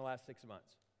 times in the last 6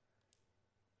 months.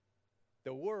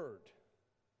 The word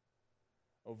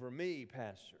over me,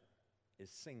 Pastor, is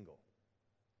single.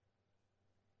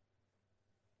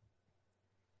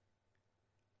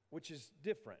 Which is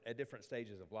different at different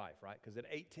stages of life, right? Because at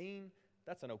 18,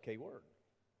 that's an okay word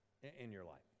in your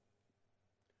life.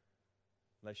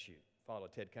 Unless you follow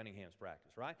Ted Cunningham's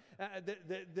practice, right? At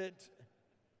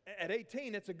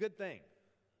 18, it's a good thing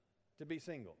to be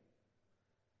single.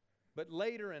 But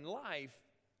later in life,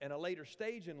 and a later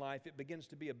stage in life, it begins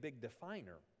to be a big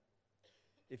definer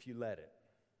if you let it.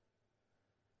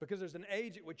 Because there's an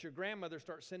age at which your grandmother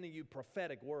starts sending you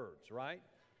prophetic words, right?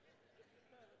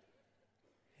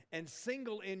 And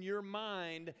single in your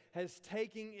mind has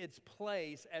taken its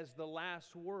place as the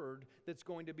last word that's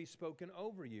going to be spoken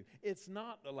over you. It's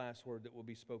not the last word that will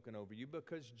be spoken over you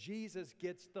because Jesus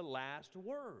gets the last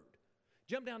word.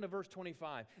 Jump down to verse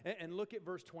 25 and look at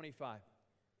verse 25.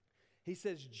 He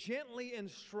says, gently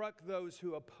instruct those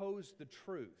who oppose the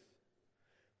truth.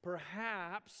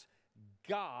 Perhaps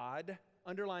God,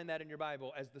 underline that in your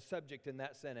Bible as the subject in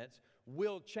that sentence,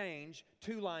 will change.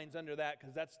 2 lines under that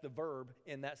because that's the verb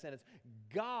in that sentence.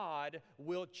 God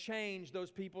will change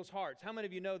those people's hearts. How many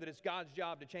of you know that it's God's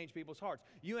job to change people's hearts?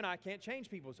 You and I can't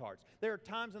change people's hearts. There are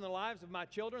times in the lives of my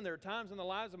children, there are times in the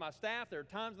lives of my staff, there are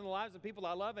times in the lives of people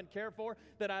I love and care for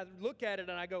that I look at it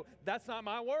and I go, that's not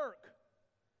my work.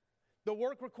 The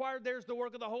work required there is the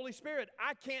work of the Holy Spirit.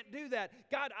 I can't do that.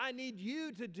 God, I need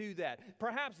you to do that.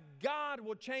 Perhaps God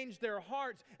will change their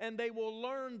hearts and they will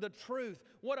learn the truth.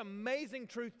 What amazing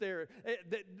truth there.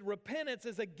 That repentance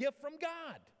is a gift from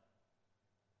God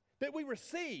that we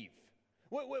receive.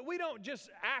 We don't just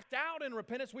act out in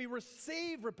repentance. We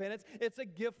receive repentance. It's a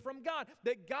gift from God.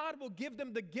 That God will give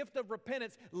them the gift of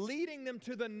repentance, leading them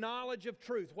to the knowledge of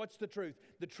truth. What's the truth?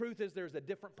 The truth is there's a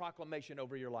different proclamation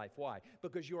over your life. Why?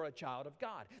 Because you're a child of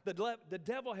God. The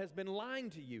devil has been lying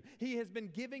to you. He has been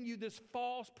giving you this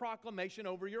false proclamation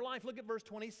over your life. Look at verse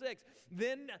 26.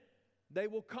 Then they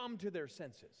will come to their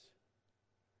senses.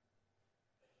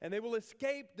 And they will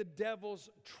escape the devil's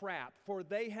trap, for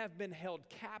they have been held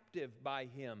captive by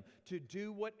him to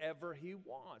do whatever he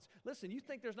wants. Listen, you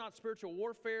think there's not spiritual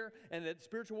warfare and that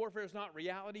spiritual warfare is not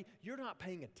reality? You're not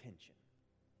paying attention.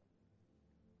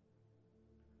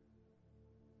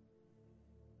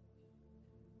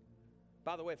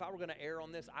 By the way, if I were going to err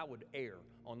on this, I would err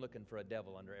on looking for a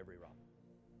devil under every rock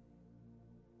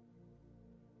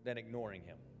than ignoring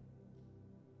him.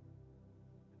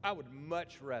 I would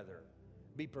much rather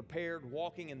be prepared,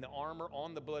 walking in the armor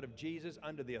on the blood of Jesus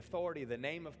under the authority of the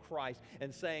name of Christ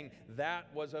and saying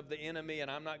that was of the enemy and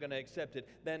I'm not going to accept it,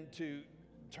 than to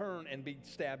turn and be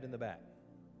stabbed in the back.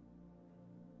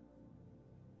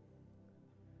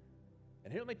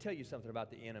 And here, let me tell you something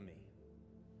about the enemy.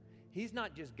 He's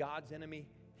not just God's enemy,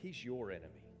 He's your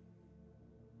enemy.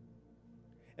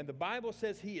 And the Bible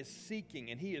says He is seeking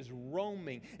and He is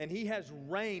roaming and He has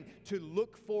reigned to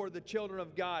look for the children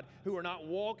of God who are not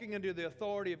walking under the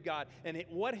authority of God. And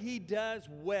what He does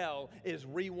well is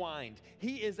rewind.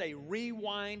 He is a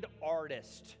rewind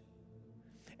artist.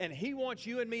 And He wants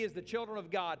you and me as the children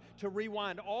of God to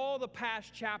rewind all the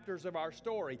past chapters of our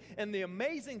story. And the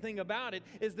amazing thing about it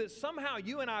is that somehow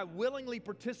you and I willingly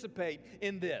participate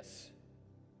in this.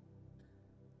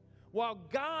 While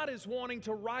God is wanting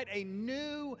to write a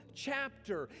new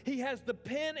chapter, He has the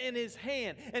pen in His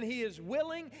hand, and He is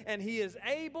willing and He is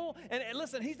able. And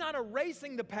listen, He's not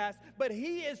erasing the past, but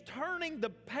He is turning the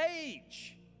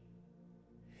page.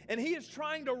 And He is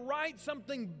trying to write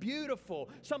something beautiful,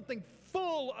 something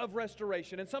full of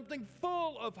restoration, and something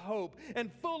full of hope,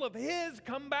 and full of His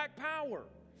comeback power.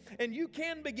 And you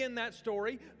can begin that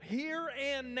story here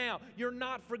and now. You're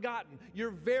not forgotten.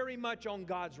 You're very much on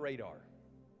God's radar.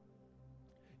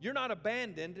 You're not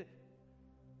abandoned.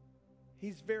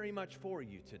 He's very much for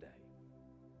you today.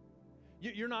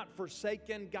 You're not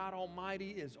forsaken. God Almighty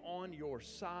is on your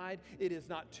side. It is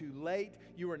not too late.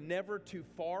 You are never too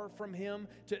far from Him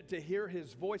to hear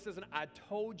His voice. And I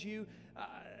told you,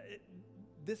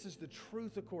 this is the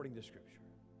truth according to Scripture.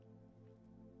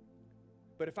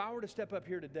 But if I were to step up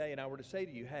here today and I were to say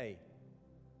to you, hey,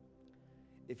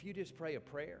 if you just pray a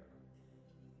prayer,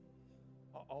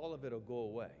 all of it will go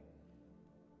away.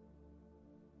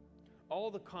 All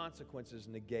the consequences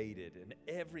negated and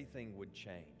everything would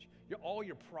change. All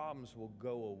your problems will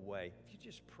go away if you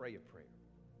just pray a prayer.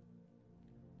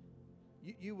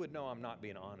 You would know I'm not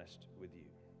being honest with you.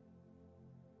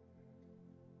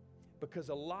 Because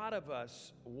a lot of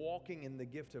us walking in the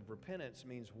gift of repentance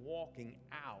means walking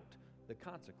out the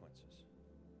consequences.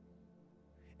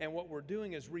 And what we're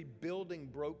doing is rebuilding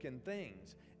broken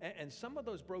things. And some of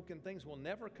those broken things will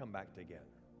never come back together.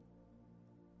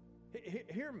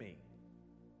 Hear me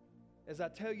as I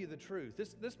tell you the truth.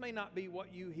 This may not be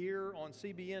what you hear on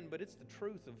CBN, but it's the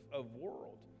truth of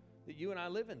world that you and I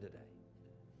live in today.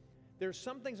 There's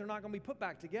some things that are not going to be put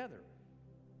back together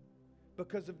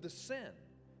because of the sin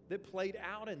that played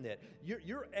out in that.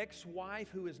 Your ex-wife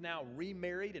who is now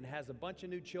remarried and has a bunch of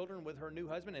new children with her new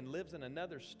husband and lives in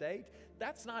another state,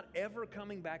 that's not ever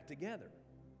coming back together.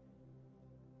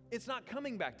 It's not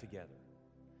coming back together.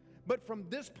 But from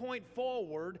this point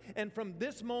forward and from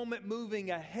this moment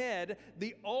moving ahead,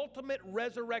 the ultimate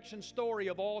resurrection story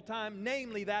of all time,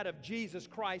 namely that of Jesus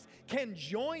Christ, can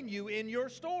join you in your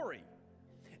story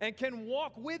and can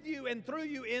walk with you and through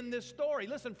you in this story.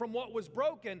 Listen, from what was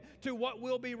broken to what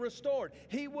will be restored.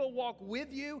 He will walk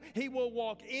with you, He will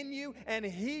walk in you, and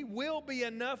He will be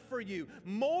enough for you,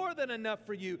 more than enough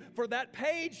for you, for that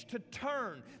page to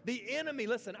turn. The enemy,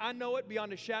 listen, I know it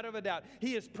beyond a shadow of a doubt.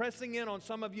 He is pressing in on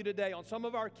some of you today, on some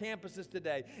of our campuses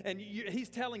today, and he's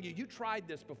telling you, you tried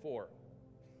this before.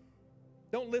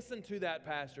 Don't listen to that,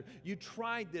 pastor. You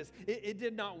tried this. It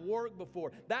did not work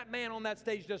before. That man on that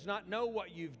stage does not know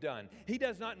what you've done. He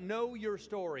does not know your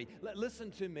story.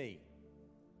 Listen to me.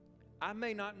 I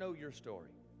may not know your story,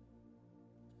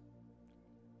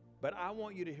 but I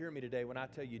want you to hear me today when I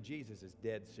tell you Jesus is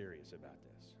dead serious about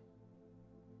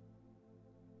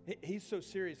this. He's so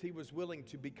serious, He was willing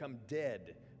to become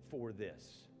dead for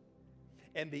this.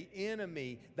 And the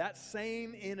enemy, that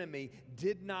same enemy,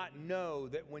 did not know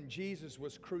that when Jesus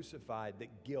was crucified,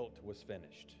 that guilt was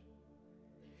finished.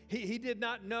 He did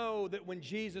not know that when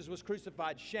Jesus was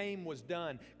crucified, shame was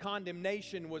done,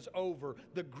 condemnation was over,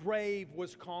 the grave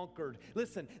was conquered.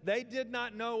 Listen, they did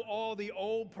not know all the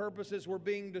old purposes were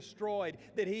being destroyed,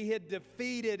 that He had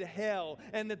defeated hell,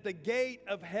 and that the gate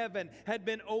of heaven had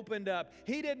been opened up.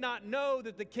 He did not know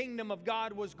that the kingdom of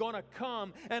God was going to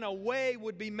come and a way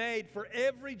would be made for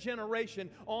every generation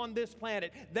on this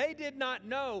planet. They did not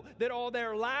know that all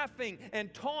their laughing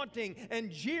and taunting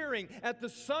and jeering at the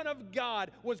Son of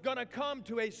God was going to come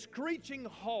to a screeching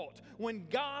halt when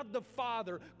God the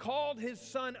Father called His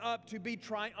Son up to be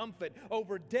triumphant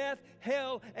over death,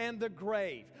 hell, and the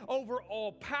grave, over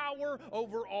all power,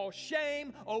 over all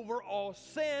shame, over all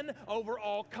sin, over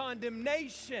all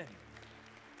condemnation.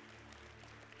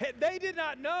 They did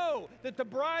not know that the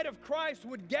bride of Christ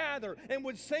would gather and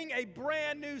would sing a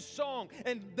brand new song.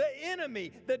 And the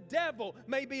enemy, the devil,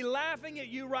 may be laughing at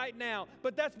you right now,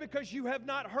 but that's because you have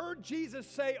not heard Jesus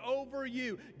say over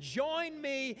you, join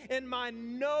me in my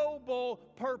noble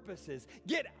purposes.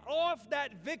 Get off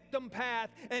that victim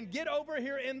path and get over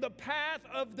here in the path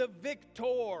of the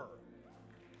victor.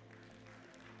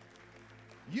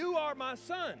 You are my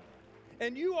son.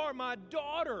 and you are my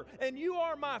daughter, and you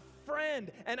are my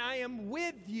friend, and I am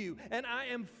with you, and I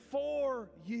am for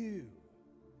you.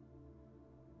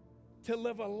 To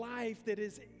live a life that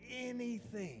is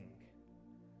anything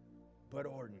but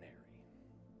ordinary.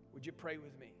 Would you pray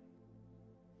with me?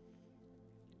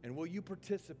 And will you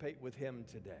participate with Him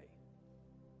today?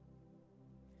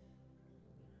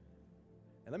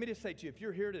 And let me just say to you, if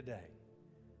you're here today,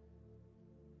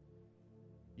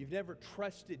 you've never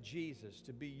trusted Jesus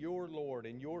to be your Lord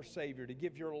and your Savior, to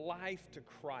give your life to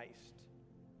Christ,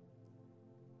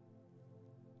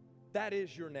 that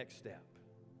is your next step.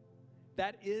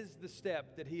 That is the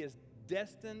step that He is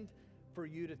destined for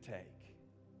you to take.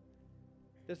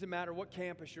 Doesn't matter what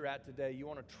campus you're at today, you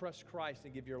want to trust Christ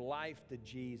and give your life to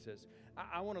Jesus.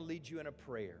 I want to lead you in a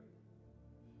prayer.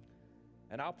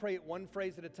 And I'll pray it one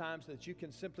phrase at a time so that you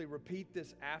can simply repeat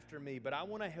this after me. But I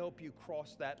want to help you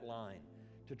cross that line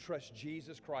to trust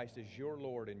Jesus Christ as your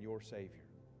Lord and your Savior.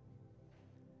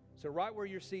 So right where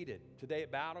you're seated, today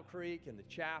at Battle Creek, in the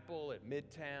chapel, at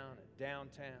Midtown, at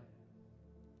downtown,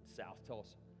 South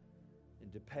Tulsa, in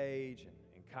DePage, and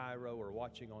in Cairo, or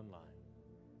watching online,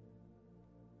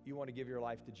 you want to give your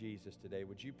life to Jesus today,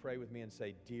 would you pray with me and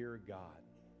say, Dear God,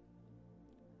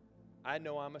 I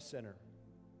know I'm a sinner,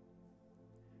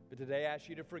 but today I ask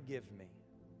you to forgive me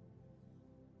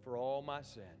for all my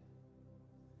sin.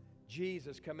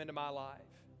 Jesus, come into my life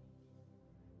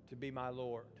to be my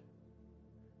Lord,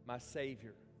 my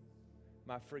Savior,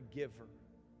 my forgiver.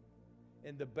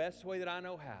 In the best way that I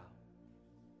know how,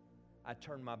 I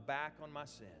turn my back on my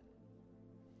sin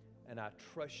and I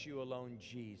trust you alone,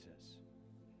 Jesus,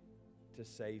 to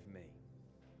save me.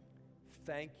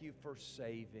 Thank you for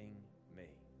saving me.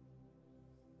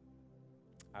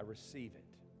 I receive it.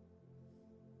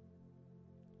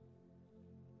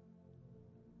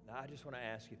 Now, I just want to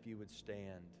ask if you would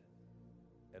stand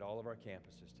at all of our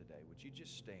campuses today. Would you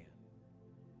just stand?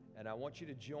 And I want you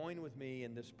to join with me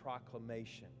in this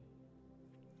proclamation.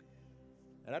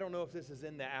 And I don't know if this is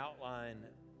in the outline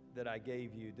that I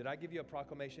gave you. Did I give you a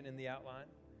proclamation in the outline?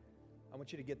 I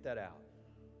want you to get that out.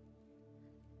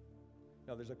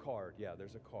 No, there's a card. Yeah,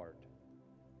 there's a card.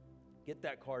 Get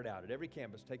that card out. At every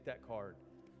campus, take that card.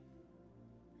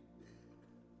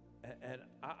 And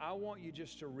I want you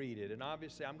just to read it. And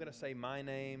obviously, I'm going to say my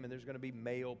name, and there's going to be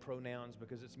male pronouns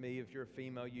because it's me. If you're a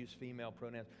female, use female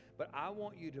pronouns. But I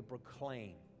want you to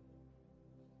proclaim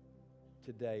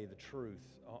today the truth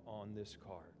on this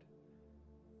card.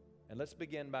 And let's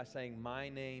begin by saying, my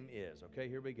name is. Okay,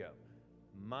 here we go.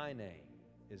 My name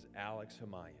is Alex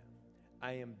Hamaya.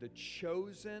 I am the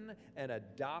chosen and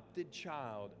adopted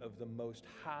child of the Most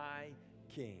High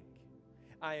King.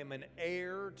 I am an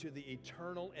heir to the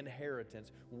eternal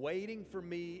inheritance waiting for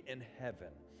me in heaven.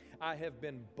 I have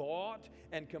been bought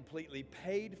and completely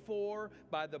paid for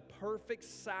by the perfect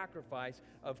sacrifice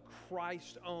of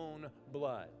Christ's own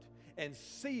blood and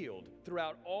sealed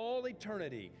throughout all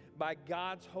eternity by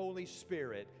God's Holy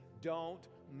Spirit. Don't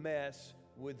mess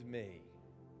with me.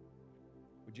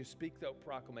 Would you speak the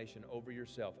proclamation over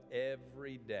yourself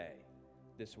every day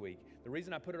this week? The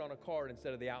reason I put it on a card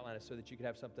instead of the outline is so that you could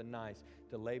have something nice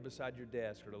to lay beside your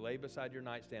desk or to lay beside your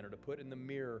nightstand or to put in the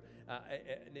mirror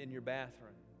in your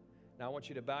bathroom. Now I want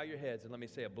you to bow your heads and let me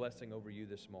say a blessing over you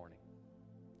this morning.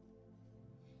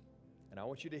 And I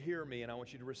want you to hear me and I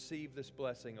want you to receive this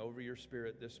blessing over your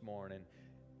spirit this morning.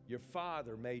 Your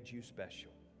Father made you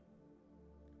special.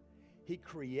 He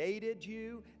created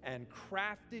you and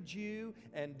crafted you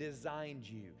and designed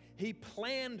you. He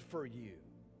planned for you.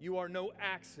 You are no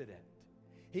accident.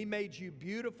 He made you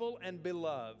beautiful and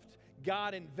beloved.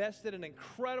 God invested an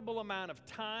incredible amount of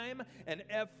time and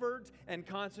effort and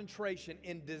concentration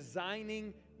in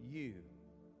designing you.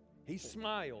 He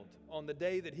smiled on the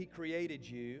day that He created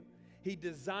you. He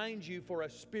designed you for a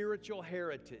spiritual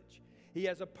heritage. He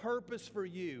has a purpose for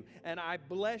you, and I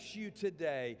bless you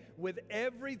today with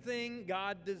everything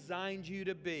God designed you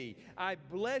to be. I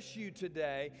bless you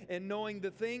today in knowing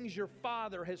the things your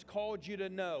Father has called you to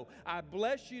know. I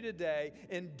bless you today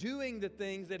in doing the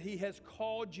things that He has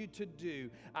called you to do.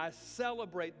 I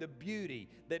celebrate the beauty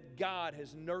that God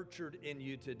has nurtured in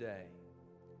you today.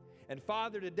 And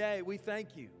Father, today we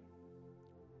thank you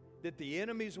that the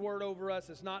enemy's word over us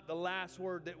is not the last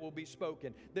word that will be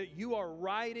spoken, that you are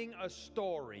writing a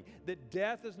story, that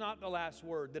death is not the last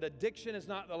word, that addiction is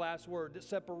not the last word, that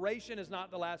separation is not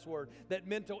the last word, that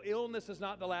mental illness is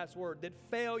not the last word, that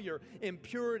failure,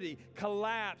 impurity,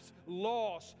 collapse,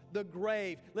 loss, the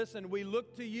grave. Listen, we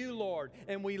look to you, Lord,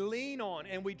 and we lean on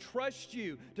and we trust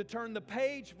you to turn the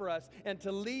page for us and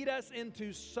to lead us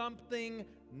into something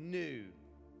new.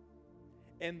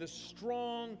 in the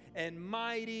strong and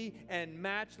mighty and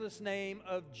matchless name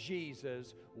of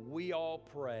Jesus, we all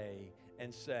pray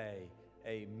and say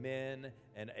amen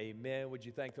and amen. Would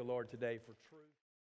you thank the Lord today for truth?